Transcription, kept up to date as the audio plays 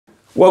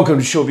Welcome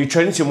to Short View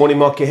Trading, your morning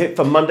market hit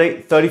for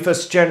Monday,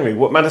 31st of January.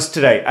 What matters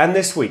today and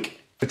this week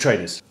for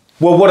traders?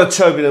 Well, what a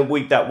turbulent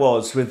week that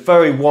was, with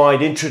very wide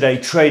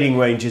intraday trading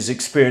ranges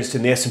experienced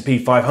in the S&P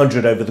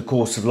 500 over the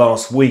course of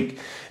last week.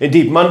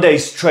 Indeed,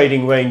 Monday's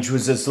trading range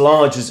was as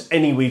large as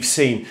any we've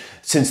seen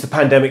since the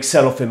pandemic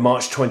sell-off in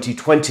March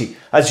 2020.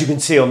 As you can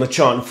see on the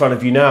chart in front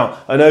of you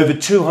now, an over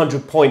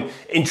 200-point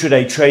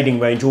intraday trading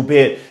range,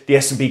 albeit the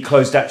S&P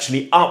closed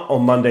actually up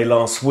on Monday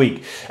last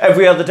week.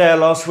 Every other day of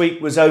last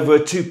week was over a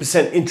 2%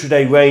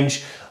 intraday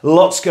range.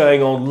 Lots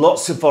going on,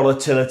 lots of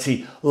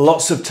volatility,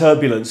 lots of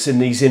turbulence in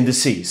these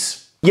indices.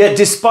 Yet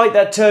despite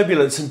that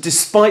turbulence and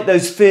despite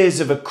those fears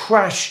of a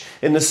crash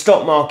in the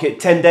stock market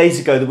 10 days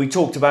ago that we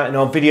talked about in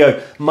our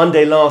video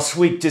Monday last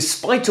week,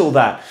 despite all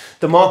that,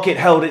 the market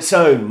held its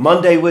own.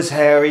 Monday was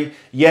hairy.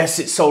 Yes,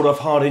 it sold off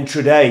hard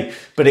intraday,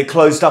 but it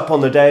closed up on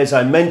the day as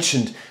I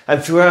mentioned.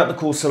 And throughout the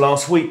course of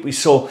last week, we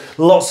saw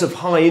lots of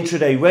high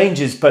intraday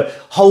ranges, but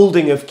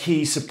holding of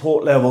key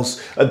support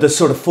levels at the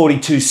sort of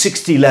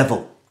 42.60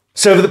 level.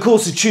 So over the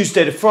course of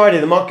Tuesday to Friday,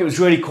 the market was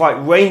really quite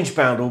range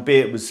bound,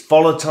 albeit it was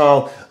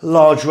volatile,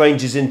 large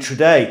ranges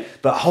intraday,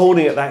 but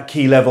holding at that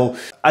key level,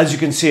 as you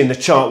can see in the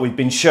chart we've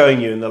been showing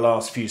you in the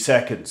last few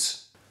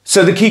seconds.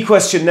 So the key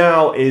question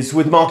now is,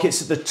 with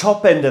markets at the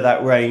top end of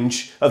that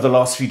range of the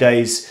last few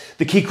days,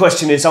 the key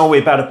question is, are we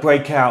about to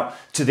break out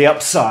to the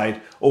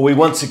upside, or are we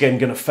once again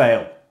going to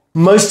fail?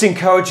 Most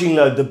encouraging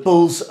though, the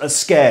bulls are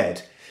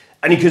scared.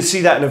 And you can see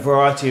that in a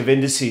variety of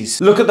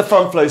indices. Look at the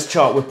fund flows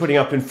chart we're putting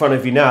up in front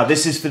of you now.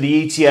 This is for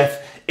the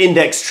ETF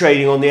index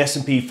trading on the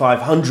S&P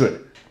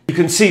 500. You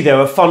can see there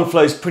are fund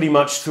flows pretty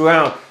much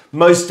throughout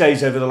most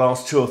days over the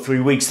last 2 or 3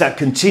 weeks. That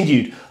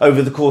continued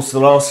over the course of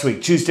the last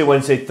week. Tuesday,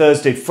 Wednesday,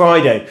 Thursday,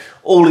 Friday,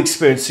 all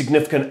experienced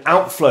significant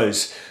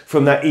outflows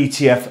from that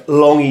ETF,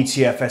 long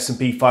ETF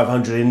S&P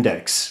 500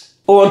 index.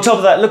 Or on top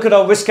of that, look at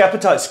our risk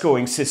appetite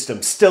scoring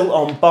system, still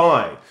on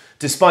buy,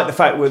 despite the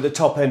fact we're at the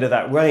top end of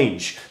that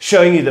range,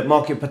 showing you that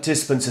market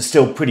participants are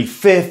still pretty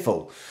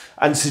fearful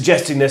and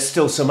suggesting there's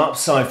still some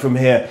upside from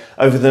here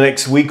over the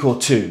next week or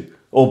two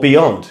or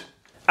beyond.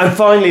 And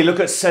finally,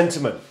 look at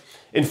sentiment.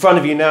 In front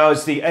of you now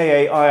is the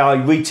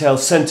AAII retail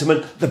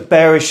sentiment, the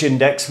bearish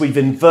index. We've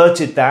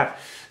inverted that,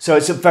 so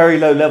it's at very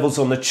low levels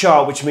on the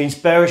chart, which means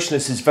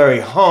bearishness is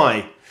very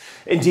high.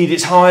 Indeed,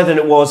 it's higher than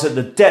it was at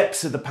the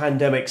depths of the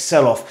pandemic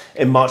sell-off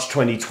in March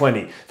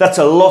 2020. That's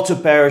a lot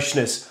of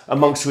bearishness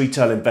amongst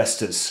retail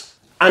investors.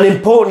 And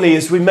importantly,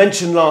 as we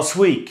mentioned last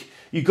week,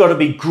 you've got to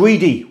be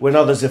greedy when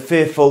others are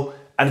fearful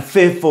and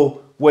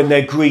fearful when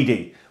they're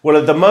greedy. Well,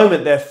 at the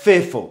moment, they're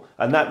fearful,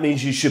 and that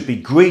means you should be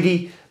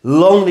greedy,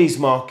 long these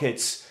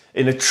markets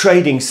in a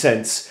trading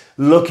sense,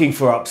 looking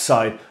for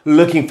upside,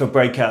 looking for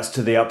breakouts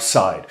to the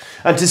upside.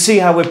 And to see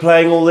how we're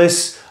playing all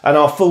this and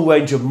our full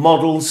range of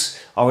models,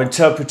 our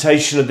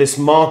interpretation of this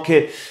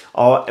market,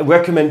 our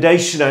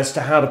recommendation as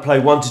to how to play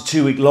 1 to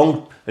 2 week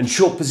long and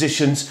short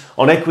positions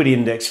on equity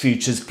index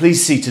futures,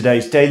 please see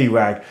today's daily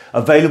rag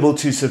available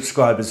to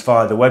subscribers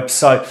via the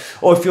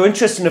website. Or if you're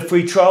interested in a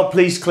free trial,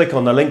 please click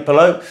on the link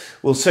below.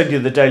 We'll send you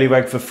the daily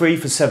rag for free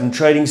for 7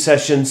 trading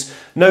sessions.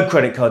 No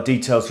credit card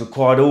details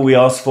required. All we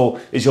ask for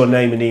is your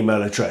name and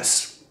email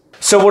address.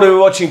 So what are we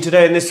watching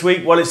today and this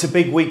week? Well, it's a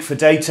big week for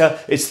data.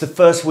 It's the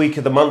first week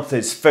of the month.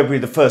 It's February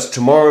the 1st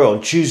tomorrow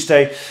on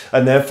Tuesday,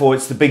 and therefore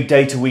it's the big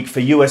data week for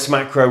US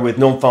macro with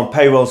non-farm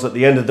payrolls at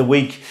the end of the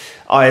week,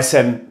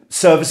 ISM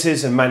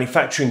services and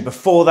manufacturing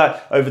before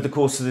that over the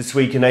course of this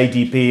week, and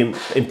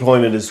ADP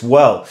employment as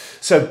well.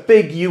 So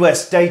big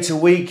US data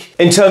week.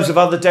 In terms of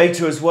other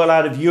data as well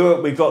out of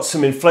Europe, we've got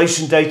some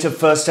inflation data,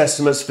 first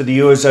estimates for the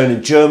Eurozone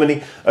and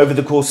Germany over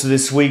the course of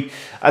this week.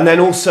 And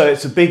then also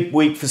it's a big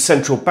week for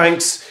central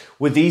banks,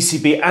 with the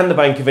ECB and the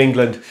Bank of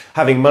England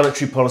having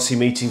monetary policy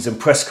meetings and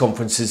press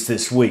conferences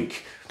this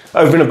week.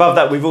 Over and above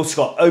that, we've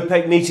also got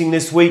OPEC meeting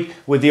this week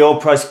with the oil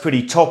price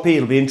pretty toppy.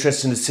 It'll be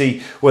interesting to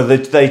see whether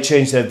they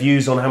change their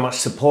views on how much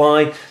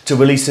supply to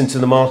release into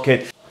the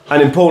market.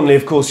 And importantly,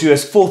 of course,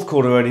 US fourth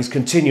quarter earnings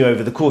continue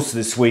over the course of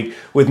this week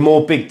with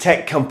more big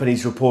tech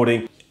companies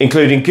reporting,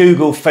 including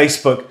Google,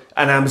 Facebook,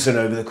 and Amazon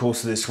over the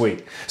course of this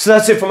week. So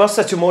that's it from us.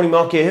 That's your morning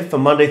market hit for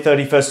Monday,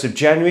 31st of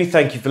January.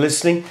 Thank you for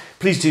listening.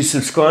 Please do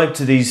subscribe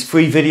to these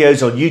free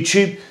videos on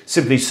YouTube.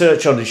 Simply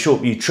search under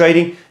Short View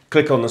Trading,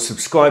 click on the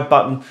subscribe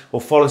button, or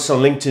follow us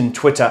on LinkedIn,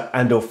 Twitter,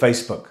 and or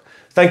Facebook.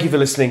 Thank you for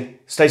listening.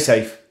 Stay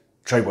safe.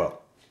 Trade well.